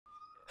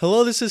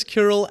Hello, this is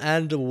Kirill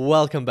and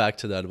welcome back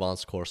to the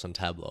advanced course on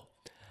Tableau.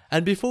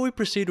 And before we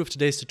proceed with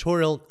today's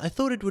tutorial, I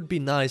thought it would be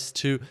nice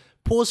to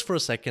pause for a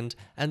second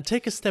and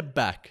take a step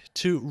back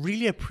to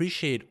really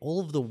appreciate all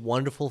of the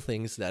wonderful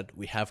things that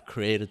we have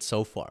created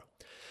so far.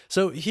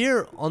 So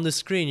here on the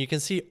screen, you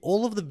can see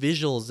all of the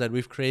visuals that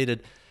we've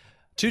created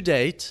to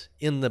date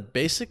in the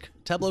basic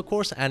Tableau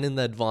course and in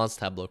the advanced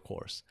Tableau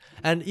course.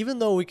 And even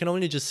though we can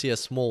only just see a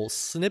small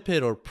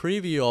snippet or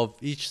preview of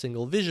each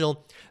single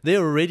visual, they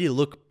already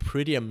look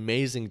pretty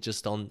amazing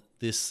just on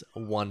this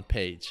one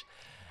page.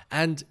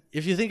 And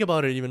if you think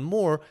about it even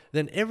more,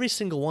 then every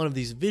single one of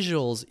these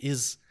visuals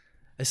is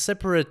a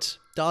separate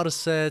data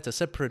set, a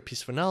separate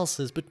piece of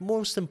analysis, but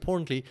most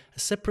importantly, a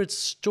separate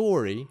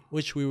story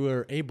which we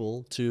were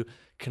able to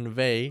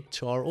convey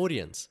to our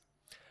audience.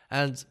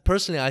 And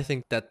personally, I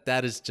think that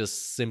that is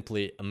just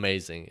simply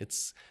amazing.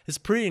 It's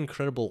pretty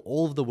incredible,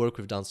 all of the work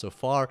we've done so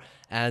far,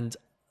 and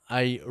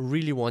I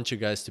really want you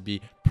guys to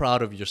be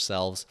proud of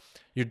yourselves.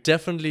 You're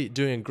definitely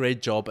doing a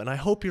great job, and I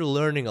hope you're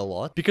learning a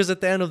lot, because at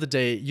the end of the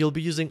day, you'll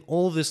be using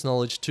all of this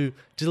knowledge to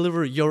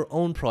deliver your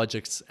own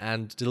projects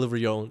and deliver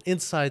your own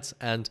insights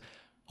and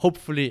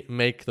hopefully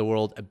make the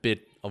world a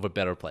bit of a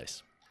better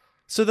place.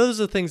 So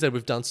those are the things that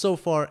we've done so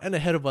far, and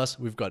ahead of us,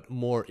 we've got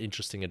more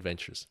interesting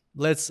adventures.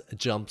 Let's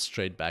jump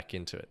straight back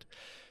into it.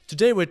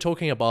 Today, we're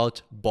talking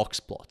about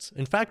Boxplots.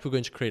 In fact, we're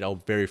going to create our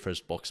very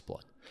first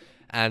Boxplot.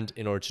 And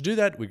in order to do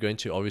that, we're going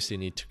to obviously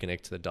need to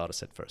connect to the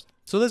dataset first.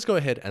 So let's go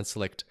ahead and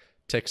select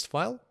text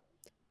file.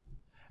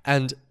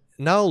 And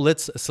now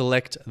let's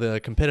select the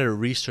competitor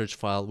research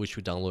file, which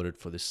we downloaded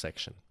for this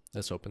section.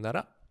 Let's open that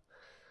up.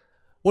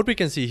 What we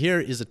can see here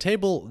is a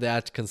table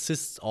that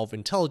consists of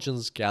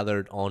intelligence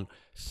gathered on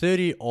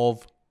 30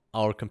 of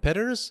our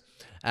competitors.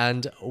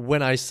 And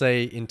when I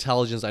say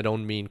intelligence, I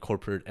don't mean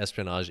corporate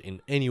espionage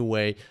in any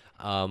way.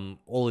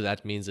 All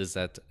that means is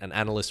that an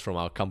analyst from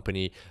our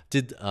company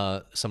did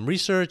some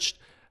research,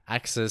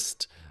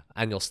 accessed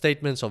annual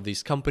statements of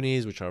these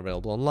companies, which are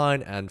available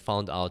online, and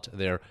found out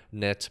their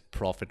net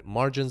profit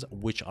margins,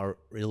 which are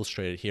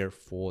illustrated here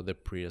for the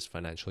previous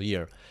financial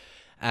year.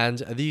 And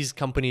these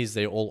companies,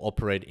 they all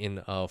operate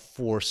in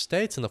 4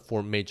 states, in the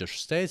 4 major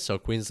states. So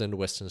Queensland,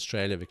 Western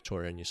Australia,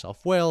 Victoria, and New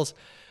South Wales.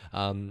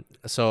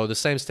 So the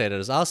same state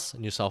as us,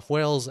 New South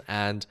Wales,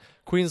 and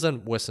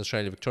Queensland, Western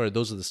Australia, Victoria,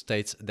 those are the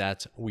states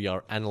that we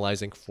are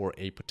analyzing for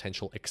a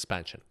potential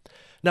expansion.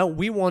 Now,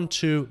 we want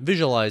to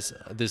visualize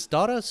this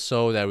data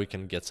so that we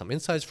can get some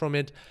insights from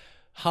it.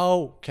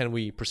 How can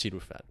we proceed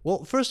with that?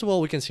 Well, first of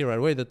all, we can see right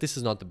away that this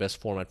is not the best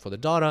format for the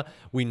data.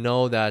 We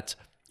know that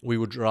we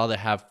would rather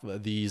have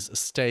these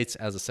states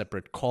as a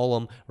separate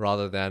column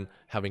rather than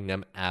having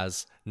them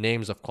as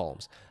names of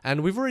columns.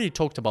 And we've already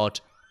talked about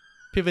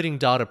pivoting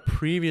data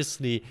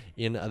previously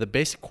in the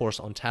basic course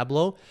on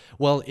Tableau.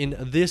 Well, in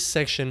this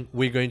section,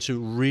 we're going to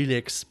really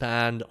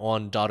expand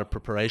on data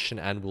preparation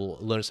and we'll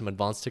learn some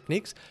advanced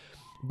techniques.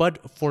 But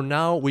for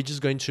now, we're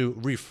just going to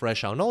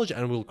refresh our knowledge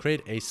and we'll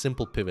create a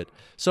simple pivot.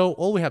 So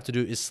all we have to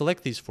do is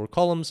select these 4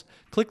 columns,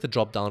 click the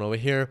drop down over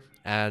here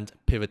and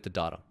pivot the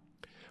data.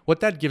 What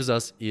that gives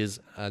us is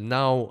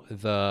now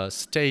the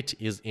state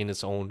is in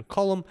its own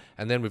column,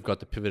 and then we've got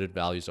the pivoted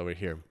values over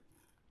here.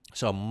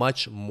 So a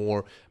much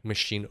more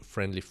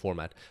machine-friendly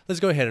format. Let's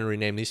go ahead and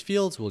rename these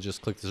fields. We'll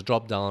just click this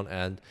drop down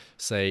and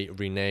say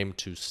rename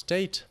to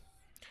state.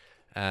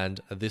 And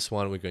this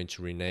one we're going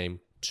to rename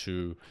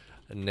to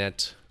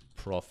net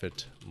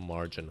profit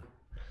margin.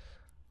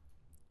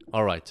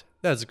 All right,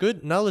 that's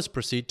good. Now let's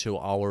proceed to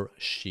our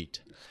sheet.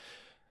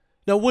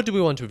 Now, what do we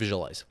want to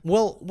visualize?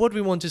 Well, what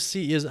we want to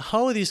see is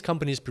how are these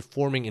companies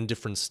performing in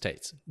different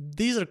states?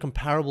 These are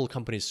comparable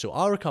companies to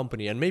our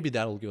company, and maybe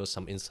that will give us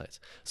some insights.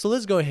 So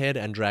let's go ahead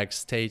and drag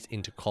state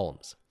into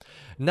columns.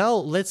 Now,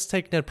 let's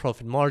take net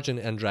profit margin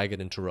and drag it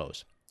into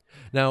rows.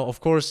 Now, of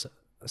course,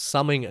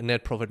 summing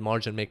net profit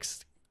margin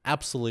makes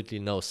absolutely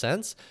no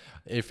sense.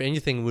 If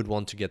anything, we'd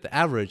want to get the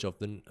average of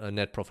the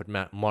net profit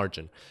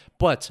margin.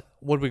 But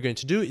what we're going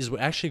to do is we're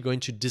actually going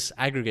to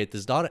disaggregate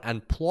this data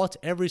and plot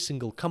every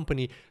single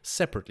company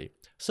separately.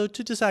 So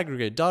to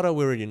disaggregate data,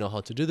 we already know how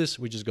to do this.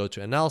 We just go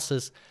to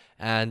analysis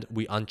and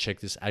we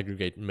uncheck this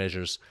aggregate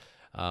measures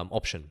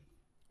option.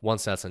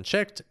 Once that's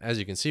unchecked, as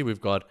you can see,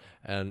 we've got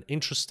an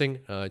interesting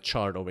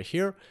chart over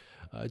here.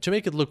 To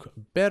make it look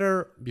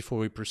better, before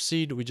we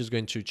proceed, we're just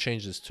going to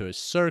change this to a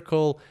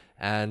circle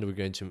and we're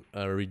going to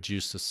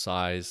reduce the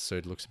size so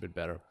it looks a bit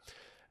better.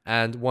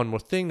 And one more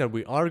thing that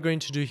we are going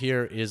to do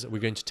here is we're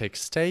going to take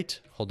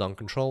state, hold down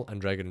control and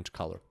drag it into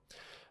color.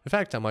 In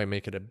fact, I might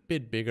make it a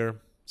bit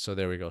bigger. So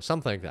there we go,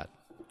 something like that.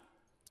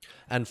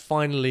 And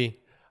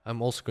finally,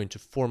 I'm also going to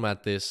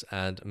format this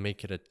and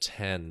make it a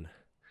 10,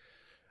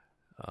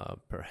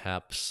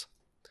 perhaps.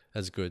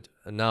 That's good.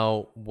 And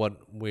now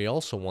what we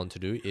also want to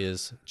do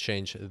is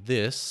change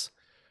this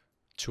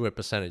to a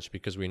percentage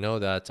because we know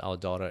that our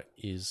data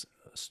is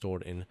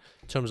stored in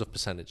terms of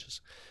percentages.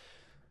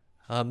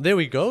 There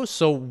we go.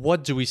 So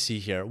what do we see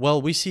here?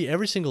 Well, we see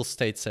every single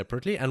state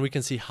separately, and we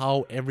can see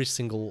how every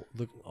single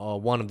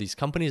one of these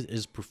companies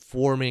is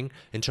performing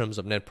in terms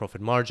of net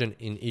profit margin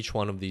in each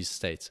one of these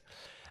states.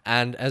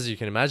 And as you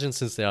can imagine,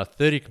 since there are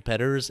 30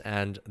 competitors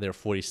and there are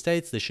 40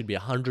 states, there should be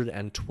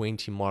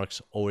 120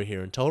 marks over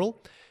here in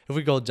total. If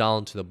we go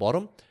down to the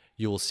bottom,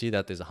 you will see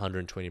that there's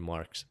 120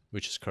 marks,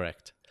 which is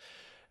correct.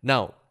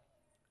 Now,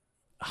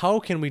 how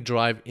can we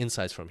derive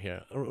insights from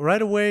here?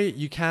 Right away,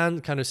 you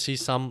can kind of see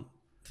some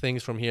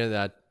things from here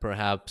that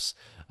perhaps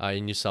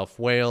in New South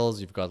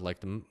Wales, you've got like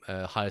the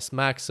highest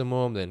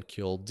maximum, then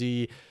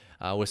QLD,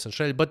 Western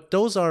Australia, but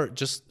those are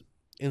just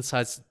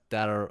insights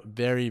that are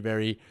very,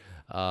 very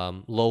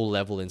low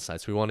level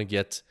insights. We want to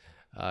get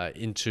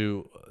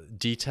into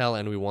detail,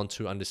 and we want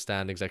to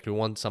understand exactly, we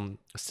want some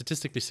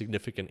statistically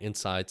significant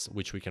insights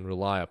which we can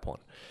rely upon.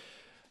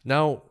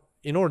 Now,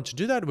 in order to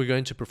do that, we're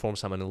going to perform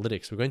some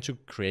analytics. We're going to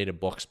create a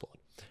box plot.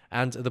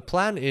 And the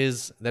plan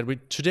is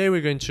that today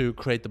we're going to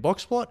create the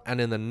box plot,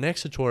 and in the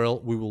next tutorial,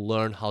 we will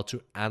learn how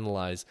to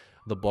analyze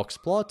the box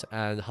plot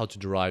and how to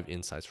derive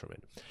insights from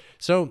it.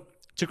 So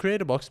to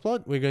create a box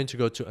plot, we're going to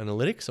go to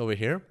analytics over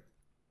here,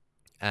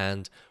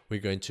 and we're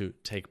going to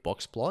take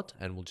box plot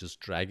and we'll just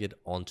drag it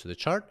onto the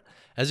chart.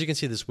 As you can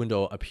see, this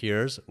window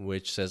appears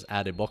which says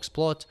add a box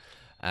plot,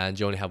 and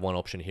you only have one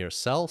option here,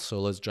 cell. So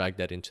let's drag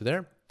that into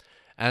there.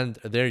 And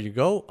there you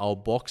go, our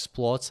box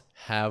plots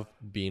have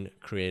been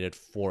created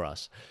for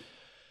us.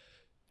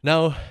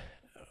 Now,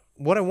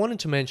 what I wanted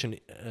to mention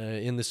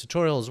in this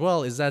tutorial as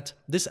well is that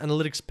this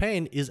analytics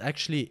pane is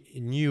actually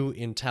new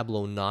in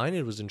Tableau 9.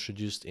 It was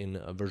introduced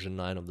in version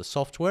 9 of the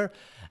software,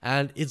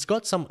 and it's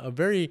got some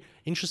very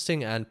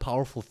interesting and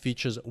powerful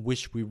features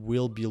which we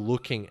will be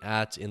looking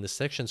at in this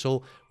section.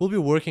 So we'll be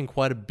working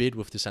quite a bit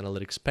with this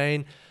analytics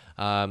pane.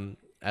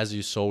 As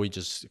you saw, we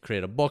just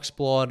create a box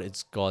plot.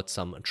 It's got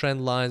some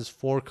trend lines,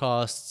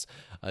 forecasts,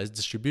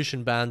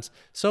 distribution bands.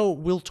 So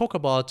we'll talk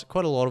about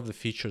quite a lot of the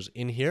features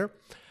in here.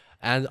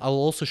 And I'll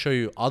also show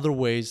you other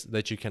ways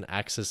that you can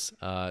access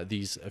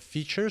these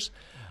features.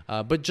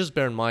 But just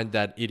bear in mind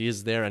that it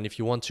is there. And if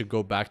you want to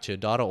go back to your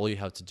data, all you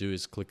have to do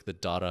is click the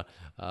data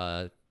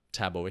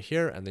tab over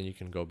here, and then you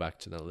can go back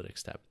to the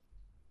analytics tab.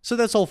 So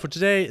that's all for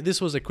today.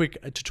 This was a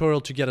quick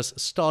tutorial to get us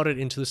started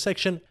into the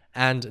section.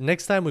 And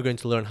next time, we're going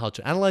to learn how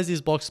to analyze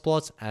these box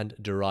plots and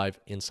derive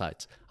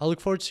insights. I look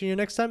forward to seeing you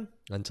next time.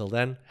 Until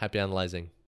then, happy analyzing.